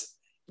puts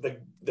the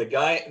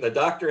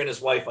doctor and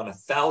his wife on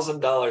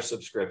 $1,000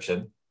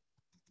 subscription,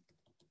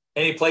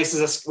 and we place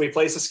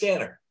a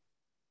scanner.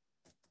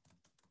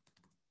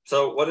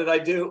 So what did I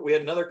do? We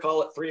had another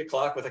call at 3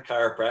 o'clock with a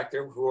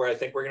chiropractor who I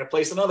think we're going to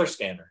place another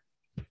scanner.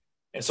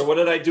 And so what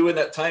did I do in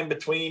that time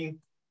between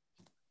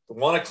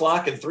 1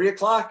 o'clock and 3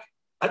 o'clock?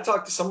 I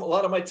talked to a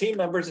lot of my team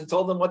members and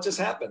told them what just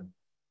happened,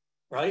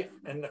 right?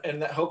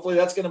 And hopefully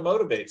that's going to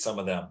motivate some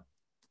of them.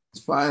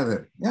 Inspire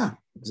them. Yeah,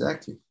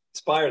 exactly.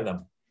 Inspire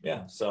them.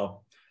 Yeah.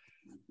 So,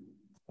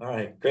 all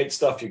right. Great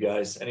stuff, you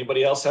guys.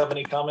 Anybody else have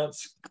any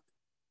comments?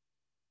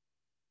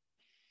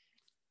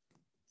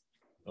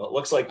 Well, it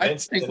looks like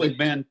Vince. I think we've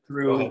been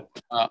through.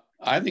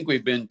 I think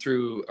we've been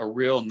through a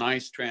real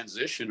nice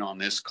transition on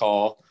this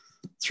call,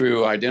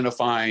 through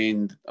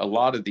identifying a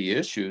lot of the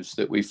issues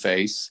that we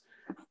face,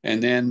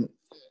 and then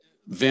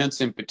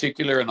Vince in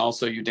particular, and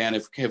also you, Dan,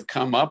 have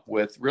come up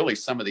with really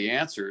some of the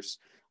answers.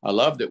 I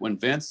loved it when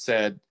Vince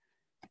said,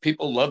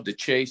 people love to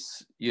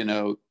chase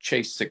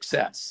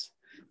success.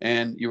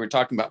 And you were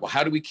talking about, well,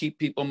 how do we keep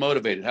people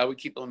motivated? How do we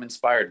keep them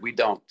inspired? We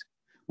don't.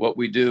 What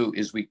we do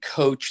is we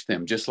coach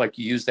them, just like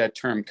you use that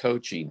term,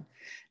 coaching.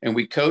 And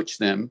we coach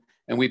them,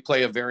 and we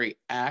play a very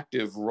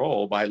active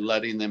role by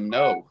letting them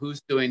know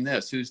who's doing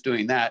this, who's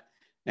doing that.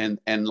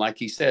 And like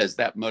he says,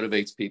 that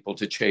motivates people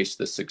to chase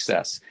the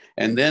success.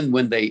 And then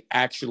when they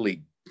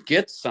actually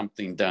get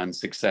something done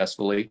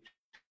successfully,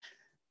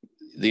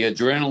 the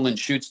adrenaline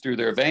shoots through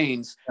their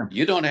veins.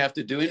 You don't have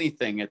to do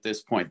anything at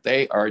this point.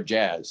 They are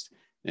jazzed.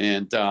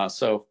 And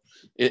so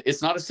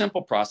it's not a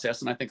simple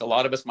process. And I think a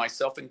lot of us,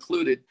 myself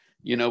included,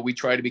 we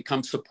try to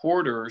become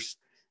supporters.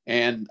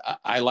 And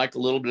I like a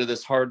little bit of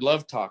this hard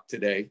love talk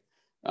today,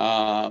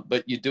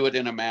 but you do it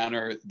in a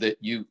manner that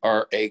you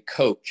are a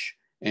coach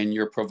and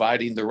you're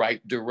providing the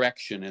right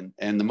direction.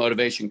 And the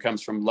motivation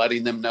comes from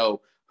letting them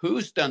know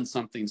who's done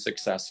something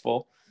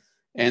successful.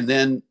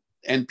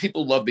 And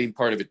people love being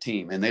part of a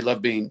team, and they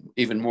love being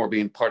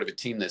part of a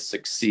team that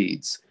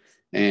succeeds.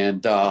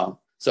 And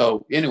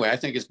so anyway, I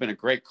think it's been a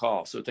great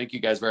call. So thank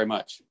you guys very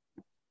much.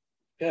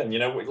 Yeah, and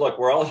look,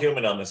 we're all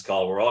human on this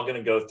call. We're all going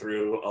to go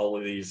through all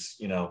of these,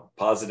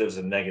 positives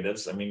and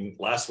negatives. I mean,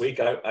 last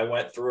week I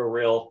went through a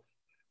real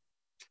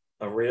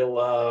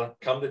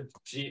come to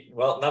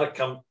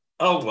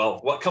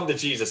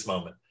Jesus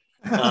moment.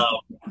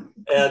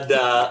 And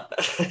I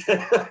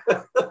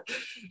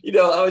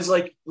was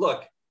like,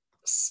 look,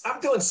 I'm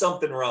doing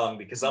something wrong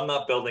because I'm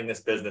not building this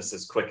business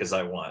as quick as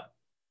I want,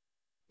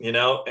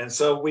 and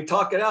so we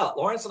talk it out.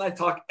 Lawrence and I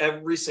talk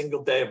every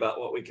single day about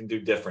what we can do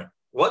different,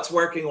 what's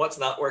working, what's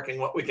not working,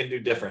 what we can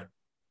do different.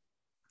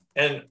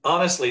 And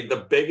honestly,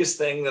 the biggest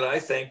thing that I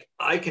think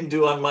I can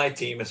do on my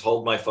team is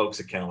hold my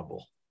folks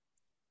accountable.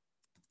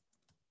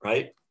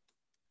 Right?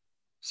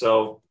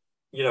 So,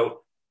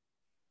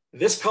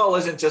 this call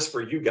isn't just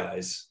for you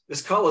guys.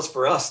 This call is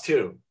for us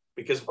too,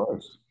 because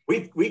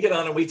we get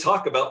on and we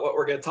talk about what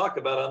we're going to talk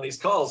about on these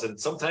calls. And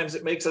sometimes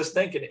it makes us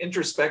think and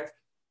introspect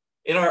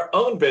in our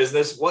own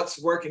business,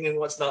 what's working and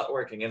what's not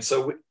working. And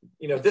so,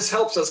 this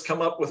helps us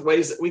come up with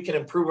ways that we can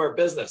improve our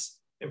business,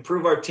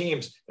 improve our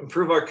teams,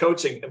 improve our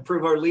coaching,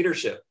 improve our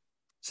leadership.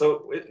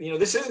 So,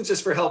 this isn't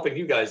just for helping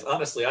you guys.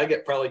 Honestly, I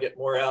probably get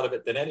more out of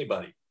it than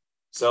anybody.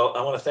 So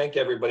I want to thank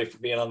everybody for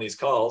being on these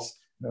calls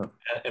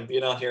and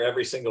being on here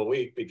every single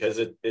week, because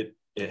it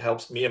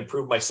helps me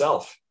improve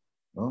myself.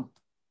 Well,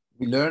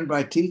 we learn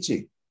by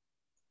teaching.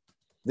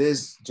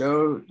 There's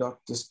Joe,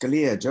 Dr.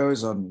 Scalia.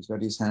 Joe's on. He's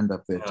got his hand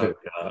up there too.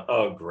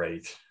 Oh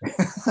great.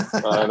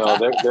 I know.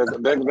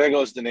 There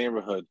goes the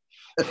neighborhood.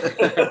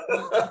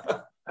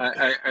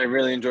 I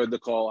really enjoyed the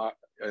call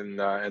and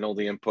all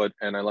the input,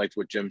 and I liked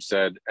what Jim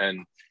said.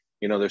 And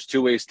there's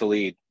two ways to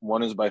lead.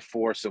 One is by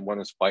force and one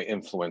is by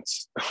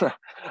influence.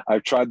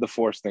 I've tried the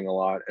force thing a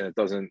lot, and it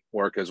doesn't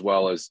work as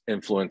well as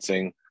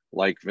influencing,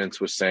 like Vince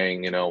was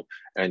saying,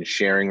 and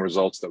sharing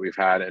results that we've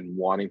had and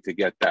wanting to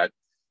get that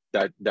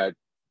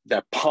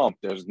pump.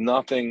 There's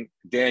nothing,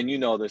 Dan,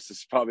 this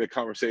is probably a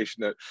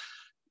conversation that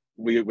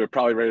we're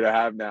probably ready to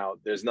have now.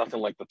 There's nothing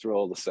like the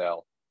thrill of the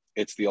sale.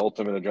 It's the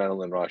ultimate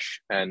adrenaline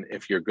rush. And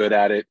if you're good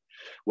at it,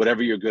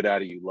 whatever you're good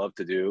at it, you love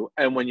to do.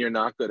 And when you're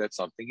not good at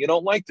something, you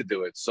don't like to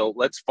do it. So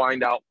let's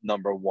find out,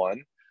 number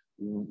one,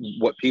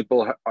 what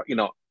people,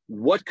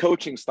 what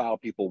coaching style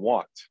people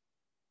want.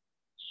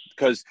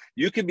 Because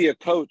you can be a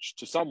coach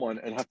to someone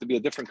and have to be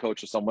a different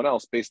coach to someone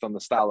else based on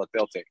the style that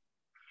they'll take.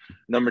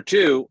 Number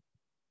two,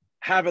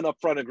 have an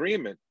upfront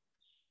agreement.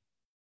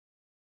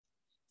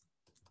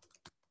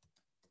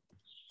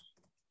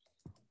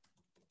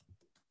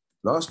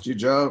 Lost you,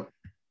 Joe.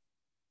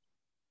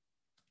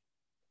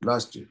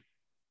 Lost you.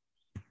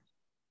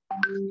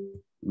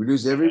 We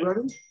lose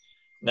everybody?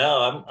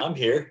 No, I'm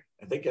here.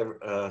 I think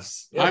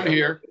I'm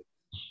here.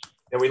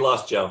 Yeah, we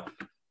lost Joe.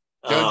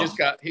 Joe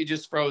he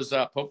just froze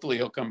up. Hopefully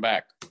he'll come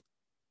back.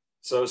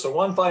 So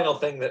one final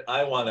thing that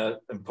I want to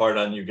impart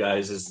on you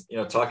guys is,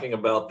 talking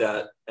about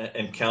that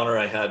encounter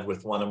I had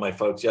with one of my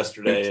folks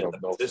yesterday.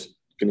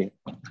 Can you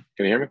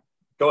hear me?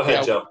 Go ahead,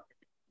 Yeah. Joe.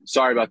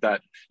 Sorry about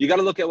that. You got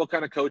to look at what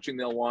kind of coaching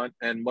they'll want.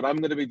 And what I'm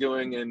going to be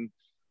doing in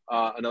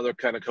another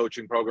kind of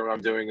coaching program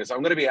I'm doing is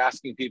I'm going to be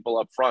asking people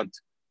up front,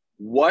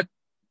 what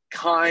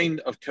kind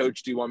of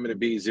coach do you want me to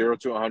be 0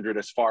 to 100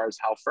 as far as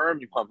how firm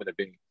you want me to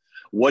be?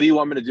 What do you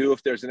want me to do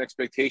if there's an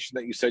expectation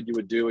that you said you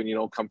would do and you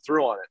don't come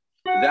through on it?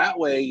 That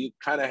way you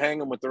kind of hang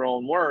them with their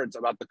own words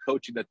about the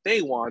coaching that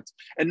they want,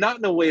 and not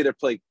in a way to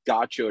play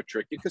gotcha or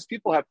tricky, because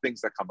people have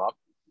things that come up.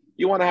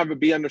 You want to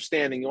be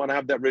understanding. You want to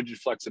have that rigid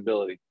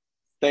flexibility.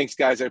 Thanks,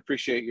 guys. I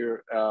appreciate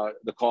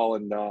the call,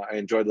 and I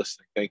enjoyed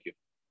listening. Thank you.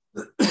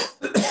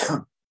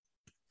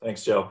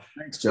 Thanks, Joe.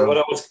 Thanks, Joe.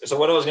 So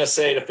what I was going to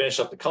say to finish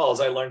up the call is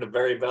I learned a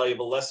very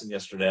valuable lesson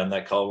yesterday on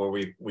that call where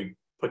we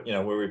put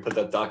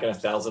that doc in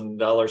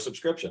 $1,000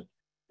 subscription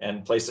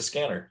and placed a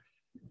scanner.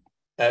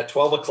 At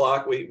 12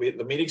 o'clock,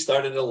 the meeting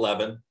started at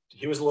 11.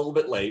 He was a little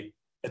bit late.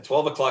 At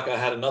 12 o'clock, I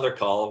had another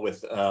call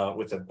with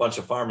a bunch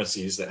of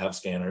pharmacies that have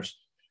scanners.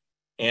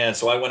 And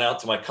so I went out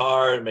to my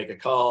car and make a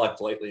call. I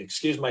politely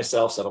excused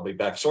myself, said I'll be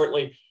back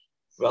shortly.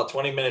 About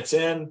 20 minutes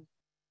in,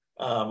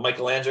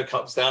 Michelangelo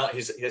comes down. I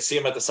see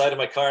him at the side of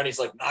my car, and he's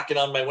like knocking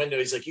on my window.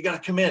 He's like, "You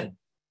got to come in.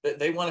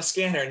 They want a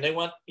scanner, and they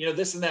want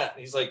this and that."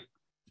 And he's like,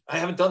 "I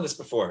haven't done this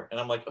before." And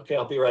I'm like, "Okay,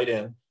 I'll be right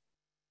in."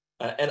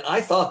 And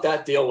I thought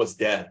that deal was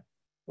dead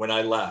when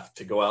I left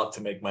to go out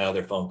to make my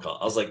other phone call.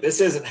 I was like, "This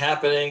isn't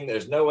happening.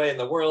 There's no way in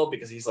the world,"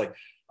 because he's like,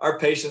 "Our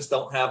patients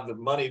don't have the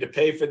money to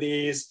pay for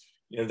these.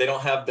 They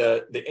don't have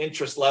the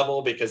interest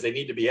level because they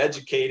need to be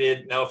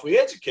educated. Now, if we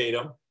educate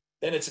them,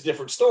 then it's a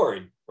different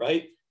story,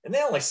 right?" And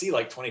they only see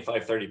like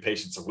 25, 30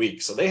 patients a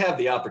week. So they have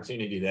the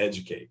opportunity to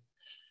educate.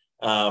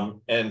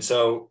 And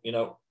so,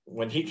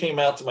 when he came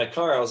out to my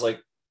car, I was like,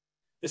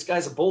 this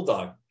guy's a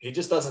bulldog. He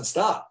just doesn't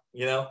stop.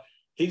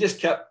 He just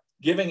kept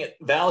giving it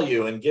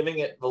value and giving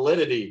it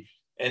validity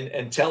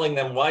and telling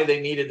them why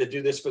they needed to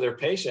do this for their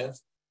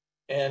patients.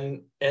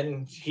 And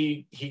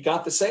he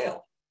got the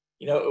sale.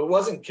 It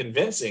wasn't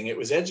convincing, it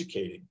was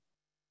educating.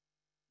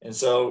 And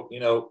so,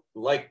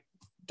 like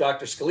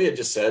Dr. Scalia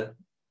just said,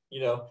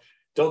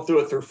 don't do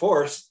it through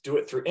force, do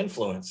it through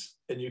influence.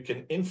 And you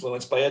can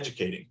influence by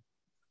educating.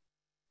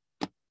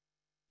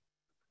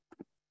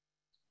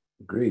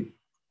 Agreed.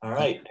 All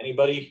right.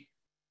 Anybody?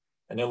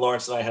 I know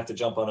Lawrence and I have to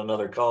jump on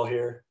another call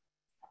here.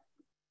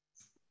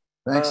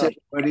 Thanks,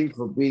 everybody,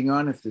 for being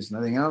on. If there's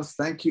nothing else,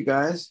 thank you,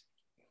 guys.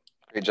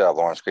 Great job,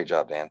 Lawrence. Great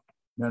job, Dan.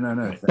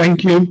 No.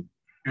 Thank you.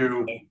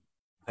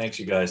 Thanks,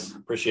 you guys.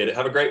 Appreciate it.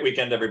 Have a great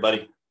weekend,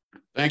 everybody.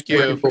 Thank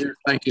you.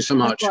 Thank you so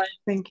much.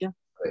 Thank you.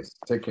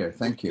 Take care.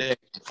 Thank you.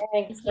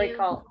 Thanks. Great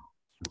call.